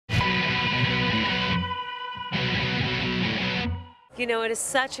You know, it is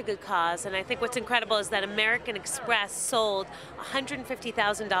such a good cause, and I think what's incredible is that American Express sold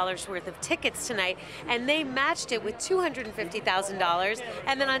 $150,000 worth of tickets tonight, and they matched it with $250,000,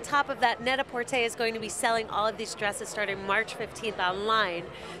 and then on top of that, Net-a-Porter is going to be selling all of these dresses starting March 15th online,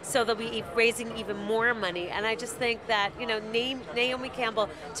 so they'll be raising even more money, and I just think that, you know, Naomi Campbell,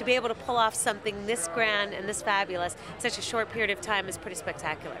 to be able to pull off something this grand and this fabulous in such a short period of time is pretty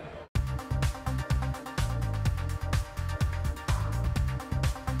spectacular.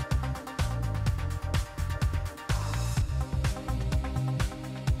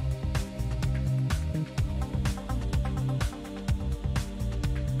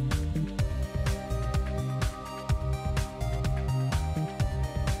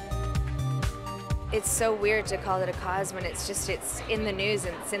 It's so weird to call it a cause when it's in the news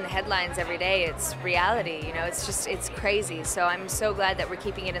and it's in the headlines every day. It's reality, you know, it's crazy. So I'm so glad that we're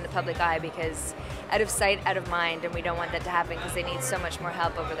keeping it in the public eye, because out of sight, out of mind, and we don't want that to happen because they need so much more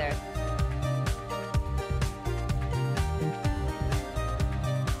help over there.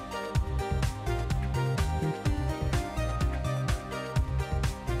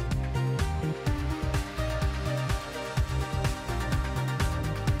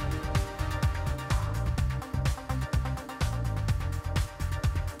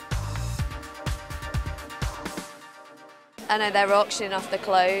 I know they're auctioning off the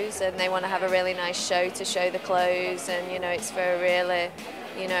clothes and they want to have a really nice show to show the clothes, and you know, it's for a really,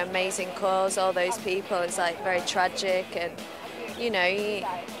 you know, amazing cause. All those people, it's like very tragic, and you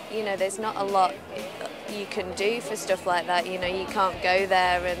know, there's not a lot you can do for stuff like that. You know, you can't go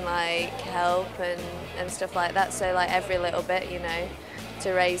there and like help and stuff like that. So like every little bit, you know,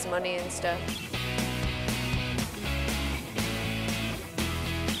 to raise money and stuff.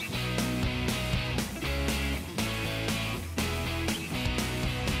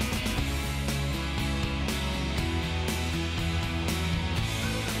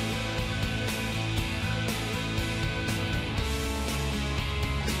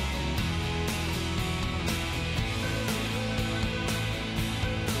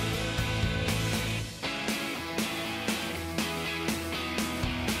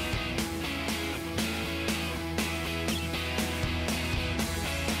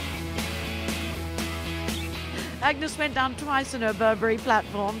 Agnes went down twice in her Burberry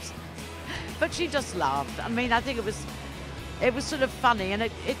platforms, but she just laughed. I mean, I think it was sort of funny, and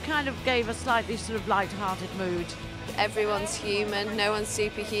it kind of gave a slightly sort of light-hearted mood. Everyone's human, no one's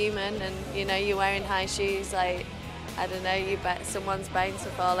superhuman, and you know, you're wearing high shoes, like, I don't know, you bet someone's bound to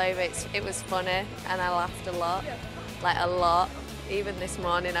fall over. It was funny, and I laughed a lot, like a lot. Even this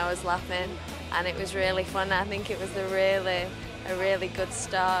morning I was laughing, and it was really fun. I think it was a really good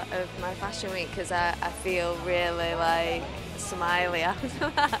start of my fashion week, because I feel really like smiley after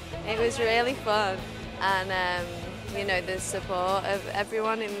that. It was really fun, and you know, the support of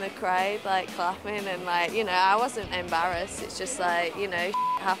everyone in the crowd, like clapping, and like, you know, I wasn't embarrassed. It's just like, you know,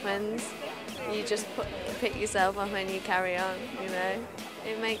 happens. You just pick yourself up and you carry on, you know.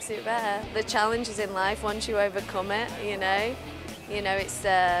 It makes it better. The challenges in life, once you overcome it, you know,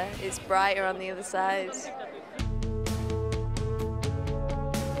 it's brighter on the other side.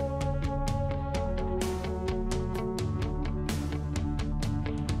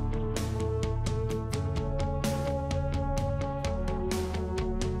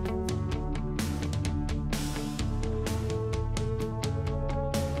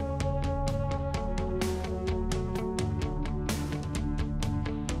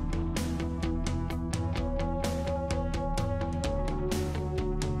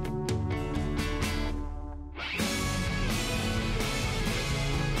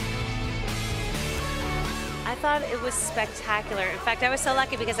 I thought it was spectacular. In fact, I was so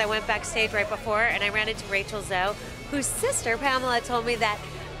lucky because I went backstage right before and I ran into Rachel Zoe, whose sister, Pamela, told me that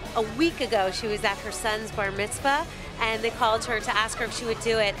a week ago she was at her son's bar mitzvah and they called her to ask her if she would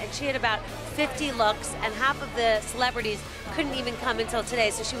do it, and she had about 50 looks, and half of the celebrities couldn't even come until today,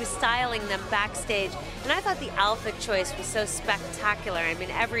 so she was styling them backstage. And I thought the outfit choice was so spectacular. I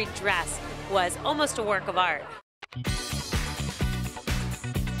mean, every dress was almost a work of art.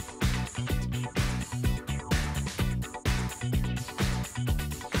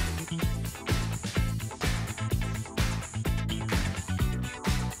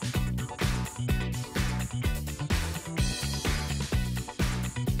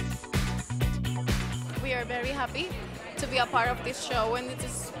 We are very happy to be a part of this show, and it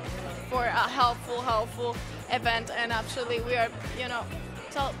is for a helpful event. And actually, we are, you know,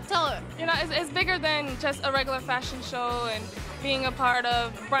 tell her. You know, it's bigger than just a regular fashion show and being a part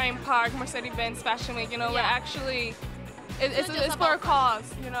of Bryant Park Mercedes-Benz Fashion Week. You know, we're actually it's for a cause,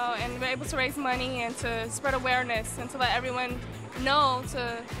 you know, and we're able to raise money and to spread awareness and to let everyone know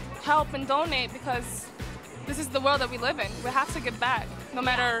to help and donate, because this is the world that we live in. We have to give back, no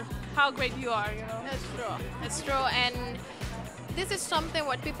matter how great you are, you know. That's true. It's true, and this is something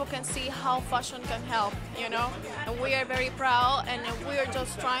where people can see how fashion can help, you know. And we are very proud, and we are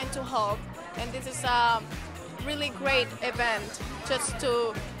just trying to help. And this is a really great event, just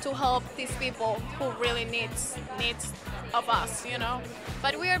to help these people who really needs of us, you know.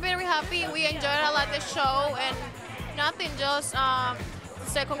 But we are very happy. We enjoyed a lot the show, and nothing, just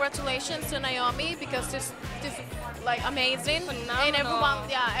say congratulations to Naomi, because this is like amazing. Phenomenal. And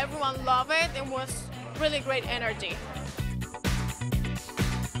everyone loved it. It was really great energy.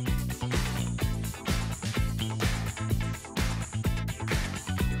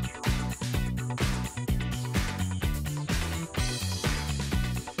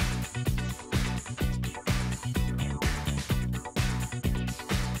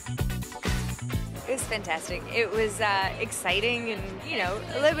 It was fantastic. It was exciting and, you know,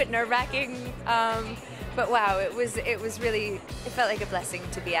 a little bit nerve-wracking. But wow, it was really, it felt like a blessing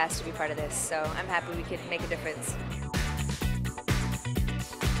to be asked to be part of this. So I'm happy we could make a difference.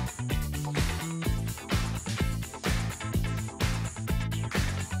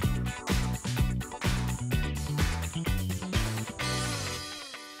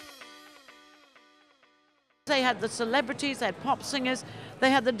 They had the celebrities, they had pop singers, they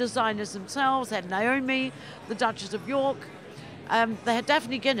had the designers themselves, they had Naomi, the Duchess of York. They had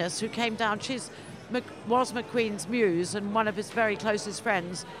Daphne Guinness, who came down. Was McQueen's muse and one of his very closest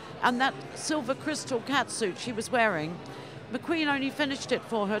friends. And that silver crystal catsuit she was wearing, McQueen only finished it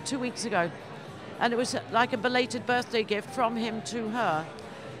for her 2 weeks ago. And it was like a belated birthday gift from him to her.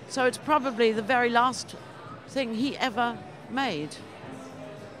 So it's probably the very last thing he ever made.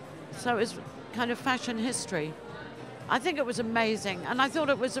 So it's kind of fashion history. I think it was amazing, and I thought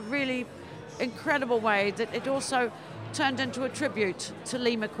it was a really incredible way that it also turned into a tribute to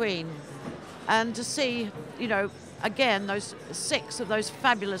Lee McQueen. And to see, you know, again, those 6 of those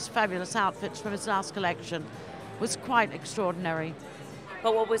fabulous, fabulous outfits from his last collection was quite extraordinary.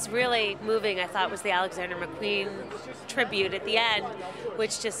 But what was really moving, I thought, was the Alexander McQueen tribute at the end,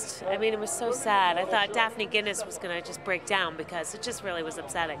 which just, I mean, it was so sad. I thought Daphne Guinness was going to just break down because it just really was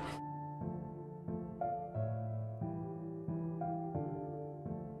upsetting.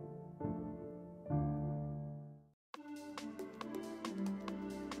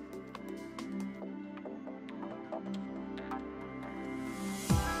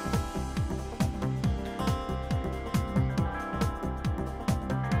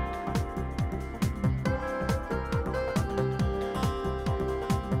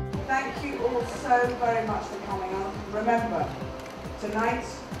 Thank you all so very much for coming on. Remember, tonight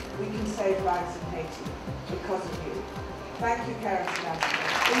we can save lives in Haiti because of you. Thank you, Karen.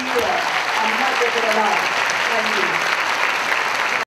 See you there. I'm not going to lie. Thank you.